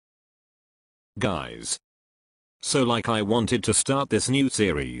guys. So like I wanted to start this new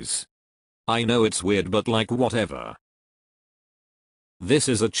series. I know it's weird but like whatever. This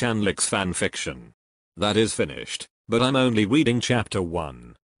is a ChangLix fanfiction. That is finished, but I'm only reading chapter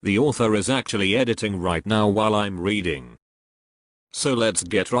 1. The author is actually editing right now while I'm reading. So let's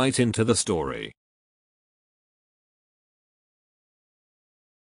get right into the story.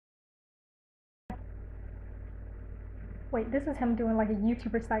 Wait, this is him doing like a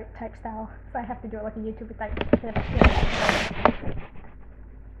YouTuber type style, so I have to do it like a YouTuber type.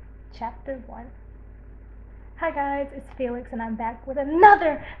 Chapter 1. Hi guys, it's Felix and I'm back with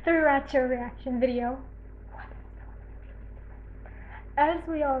another Sriracha reaction video. As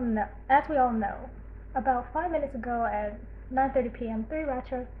we all know, about 5 minutes ago at 9:30 p.m.,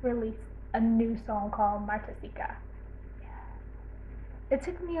 Sriracha released a new song called Martasica. It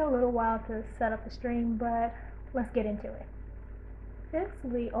took me a little while to set up the stream, but let's get into it.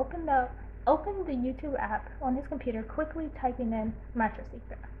 Firstly, opened the YouTube app on his computer, quickly typing in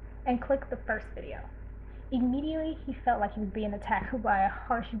Martasica, and clicked the first video. Immediately, he felt like he was being attacked by a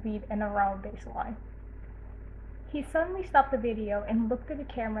harsh beat and a raw bass line. He suddenly stopped the video and looked at the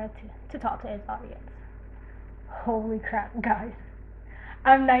camera to talk to his audience. Holy crap, guys.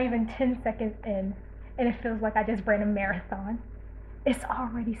 I'm not even 10 seconds in, and it feels like I just ran a marathon. It's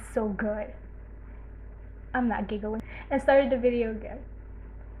already so good. I'm not giggling. And started the video again.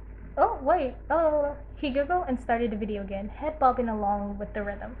 Oh, wait. Oh, he giggled and started the video again, head bobbing along with the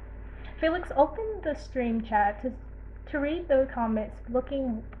rhythm. Felix opened the stream chat to read the comments,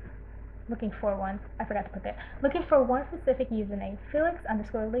 looking for one. I forgot to put that. Looking for one specific username.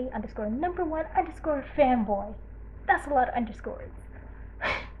 Felix_Lee_1_number1_fanboy. That's a lot of underscores.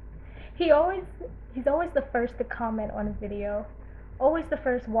 He's always the first to comment on a video. Always the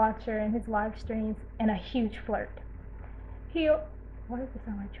first watcher in his live streams, and a huge flirt. Why does it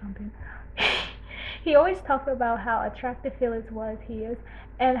sound like trumping? He always talked about how attractive Felix he is,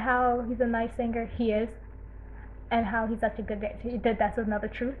 and how he's a nice singer, he is, and how he's such a good dancer. That's another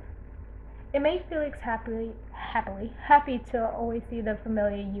truth. It made Felix happy to always see the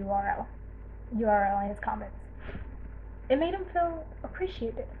familiar URL in his comments. It made him feel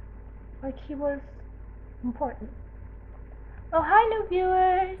appreciated, like he was important. Oh, hi new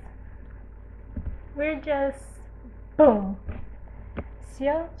viewers! We're just, boom!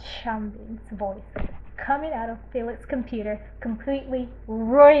 Xiao Changbing's voice coming out of Felix's computer, completely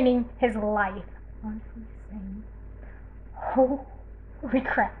ruining his life. Honestly saying, holy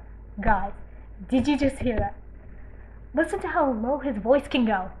crap, guys, did you just hear that? Listen to how low his voice can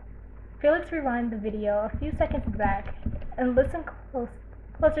go. Felix rewinded the video a few seconds back and listened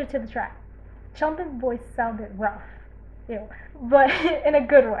closer to the track. Changbing's voice sounded rough. But in a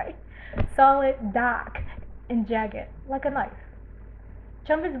good way. Solid, dark, and jagged, like a knife.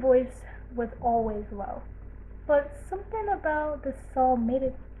 Changbing's voice was always low, but something about the song made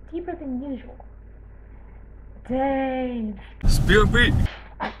it deeper than usual. Dave,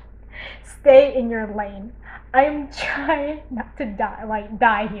 stay in your lane. I'm trying not to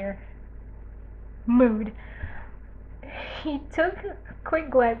die here. Mood. He took a quick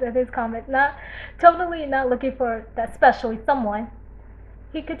glance at his comments, totally not looking for that specially someone.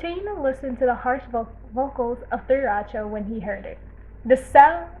 He continued to listen to the harsh vocals of Sriracha when he heard it. The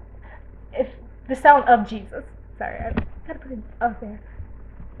sound of Jesus. Sorry, I gotta put it up there.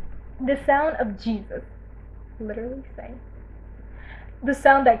 The sound of Jesus. Literally saying. The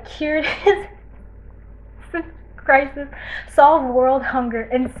sound that cured his crisis, solved world hunger,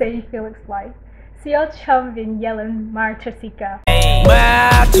 and saved Felix's life. Xiao Changbing yelling Martasica.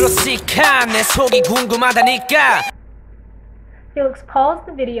 Felix paused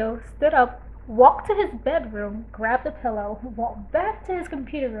the video, stood up, walked to his bedroom, grabbed a pillow, walked back to his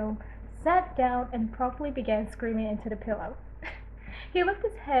computer room, sat down, and promptly began screaming into the pillow. He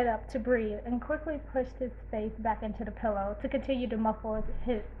lifted his head up to breathe and quickly pushed his face back into the pillow to continue to muffle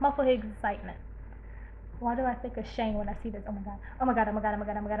his excitement. Why do I think of Shane when I see this? Oh my god. Oh my god, oh my god, oh my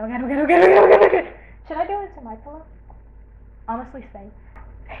god, oh my god, oh my god, oh my god, oh my god, oh my god. Should I do it to my pillow? Honestly, say.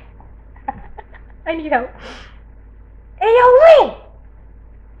 I need help. Ayo,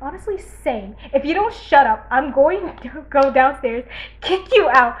 honestly, same. If you don't shut up, I'm going to go downstairs, kick you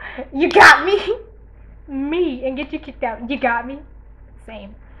out. You got me? Me, and get you kicked out. You got me?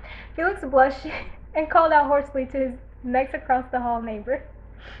 Same. Felix blushed and called out hoarsely to his next across the hall neighbor.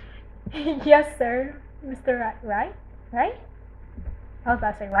 Yes, sir, Mr. Right? I was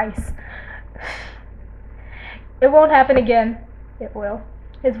about to say Rice. It won't happen again. It will.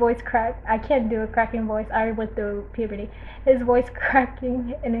 His voice cracked. I can't do a cracking voice. I already went through puberty. His voice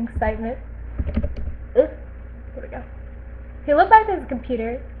cracking in excitement. There we go. He looked back at his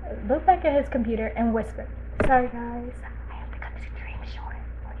computer looked back at his computer and whispered, "Sorry guys, I have to cut the stream short.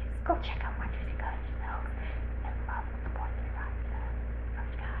 Please go check out my juicy cut yourselves and love the boy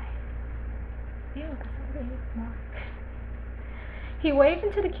First guy." Ew, that's really smart. He waved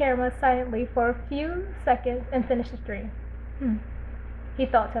into the camera silently for a few seconds and finished the stream. He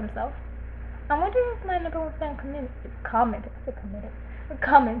thought to himself, "I wonder if my number one fan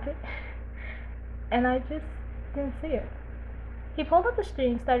commented, and I just didn't see it." He pulled up the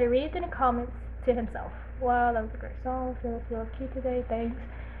stream, started reading the comments to himself. "Wow, that was a great song. Feels real cute today. Thanks.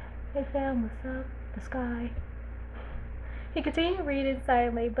 Hey fam, what's up? The sky." He continued reading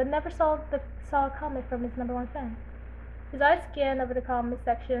silently, but never saw a comment from his number one fan. His eyes scanned over the comment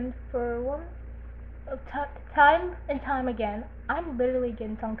section for one time and time again. I'm literally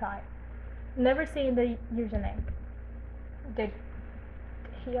getting tongue-tied. Never seeing the username. Did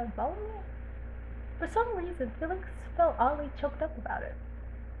he unfollow me? For some reason, Felix felt oddly choked up about it.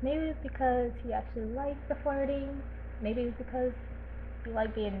 Maybe it's because he actually liked the flirting. Maybe it's because he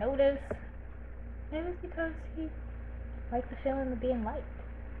liked being noticed. Maybe it's because he liked the feeling of being liked.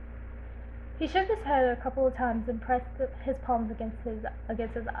 He shook his head a couple of times and pressed his palms against his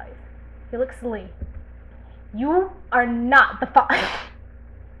eyes. "Felix Lee, you are not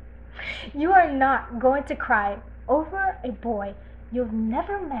you are not going to cry over a boy you've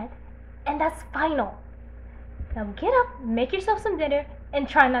never met, and that's final. Now get up, make yourself some dinner, and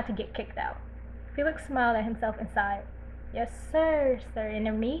try not to get kicked out." Felix smiled at himself and sighed. "Yes, sir,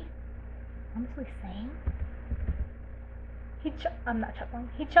 inner me. Honestly, same." I'm not chuckling.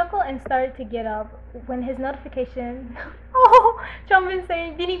 He chuckled and started to get up when his notification Chanbin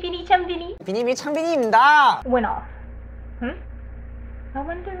saying "비니 chanbini" 비니비 창빈이입니다. went off. I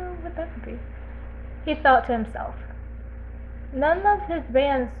wonder what that could be. He thought to himself. None of his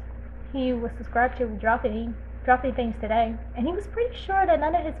bands he was subscribed to were dropping things today, and he was pretty sure that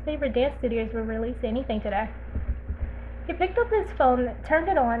none of his favorite dance studios were releasing anything today. He picked up his phone, turned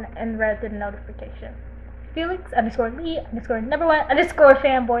it on, and read the notification. Felix _Lee _number1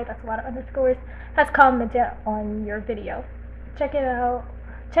 _fanboy, that's a lot of underscores, has commented on your video. Check it out.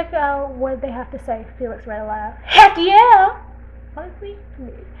 Check out what they have to say. Felix read aloud. "Heck yeah!" Honestly,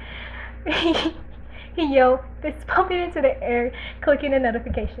 he yelled, fist pumping into the air, clicking the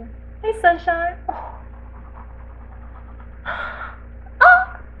notification. "Hey sunshine."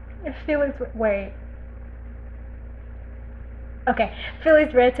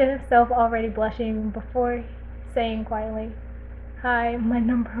 Felix read to himself, already blushing, before saying quietly, "Hi, my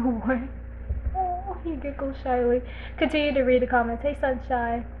number one." Oh, he giggled shyly. Continued to read the comments. "Hey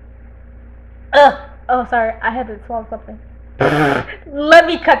sunshine." Oh, sorry, I had to swallow something. Let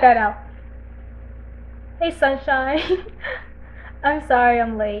me cut that out. "Hey sunshine." "I'm sorry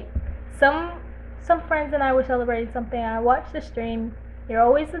I'm late. Some friends and I were celebrating something. I watched the stream. You're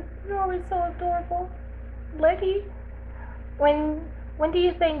always so adorable. Letty, when do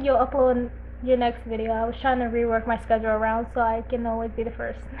you think you'll upload your next video? I was trying to rework my schedule around so I can always be the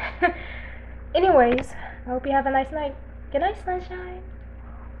first." "Anyways, I hope you have a nice night. Good night, sunshine."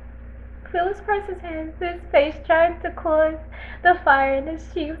 Felix pressed his hands to his face, trying to close the fire in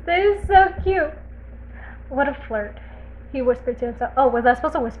his cheeks. "This is so cute." "What a flirt," he whispered to himself. Oh, was I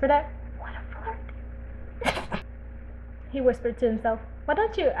supposed to whisper that? "What a flirt." He whispered to himself. "Why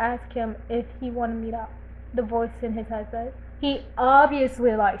don't you ask him if he want to meet up?" The voice in his head said. "He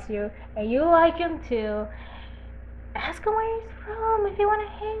obviously likes you, and you like him too. Ask him where he's from, if you want to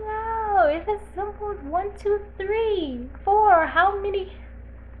hang out. If it's simple as 1, 2, 3, 4, how many...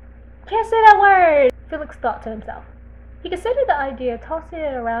 Can't say that word." Felix thought to himself. He considered the idea, tossing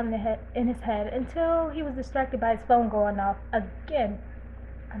it around in his head until he was distracted by his phone going off again.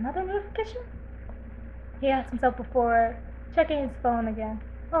 Another notification? He asked himself before checking his phone again.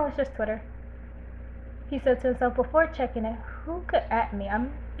 Oh, it's just Twitter. He said to himself before checking it, "Who could at me?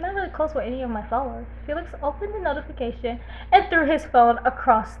 I'm not really close with any of my followers." Felix opened the notification and threw his phone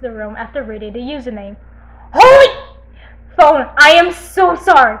across the room after reading the username. "Holy phone, I am so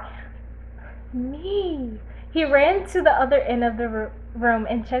sorry." Me. He ran to the other end of the room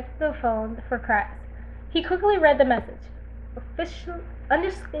and checked the phone for cracks. He quickly read the message. Officially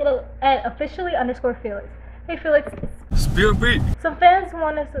 _ Felix. "Hey Felix, Spill beat. some fans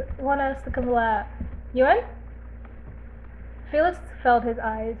want us to collab. You in?" Felix felt his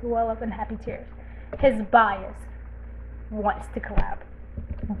eyes well up in happy tears. His bias wants to collab.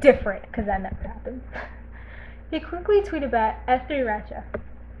 Different, because that never happens. He quickly tweeted back after Iracha.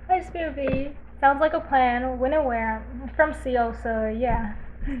 "Hi Spill B. Sounds like a plan. When and where? From CO, so yeah."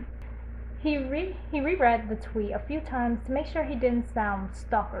 He reread the tweet a few times to make sure he didn't sound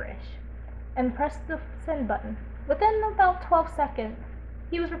stalkerish, and pressed the send button. Within about 12 seconds,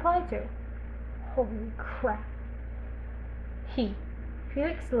 he was replying to. Holy crap. He,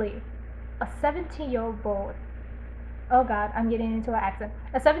 Felix Lee, a 17-year-old boy, oh god, I'm getting into an accent,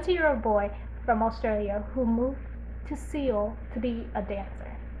 a 17-year-old boy from Australia who moved to Seoul to be a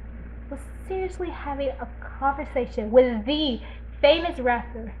dancer, was seriously having a conversation with the famous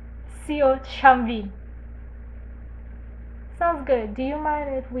rapper, Seo Changbin. Sounds good. Do you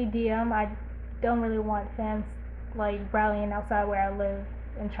mind if we DM? I don't really want fans like rallying outside where I live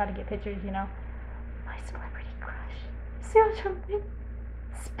and try to get pictures, you know. My celebrity crush, Seo Changbin,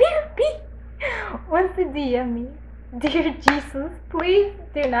 spare me, wants to DM me. Dear Jesus, please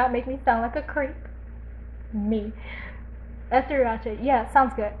do not make me sound like a creep. Me. Ethiracha. Yeah,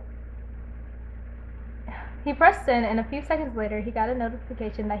 sounds good. He pressed send, and a few seconds later he got a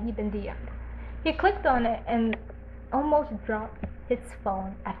notification that he'd been DM'd. He clicked on it and almost dropped his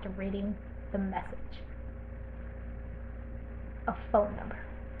phone after reading the message. A phone number.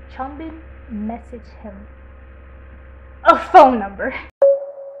 Changbin messaged him a phone number.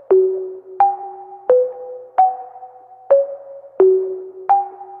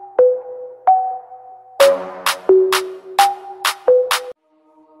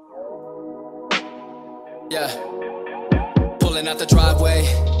 Yeah, pulling out the driveway,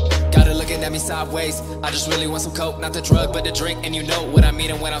 got her looking at me sideways. I just really want some coke, not the drug, but the drink. And you know what I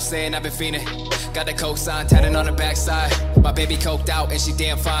mean, and when I'm saying I've been fiending. Got the coke sign tatted on the backside. My baby coked out and she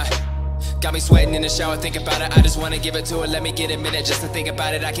damn fine. Got me sweating in the shower thinking about it. I just wanna give it to her, let me get a minute just to think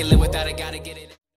about it. I can live without it, gotta get it.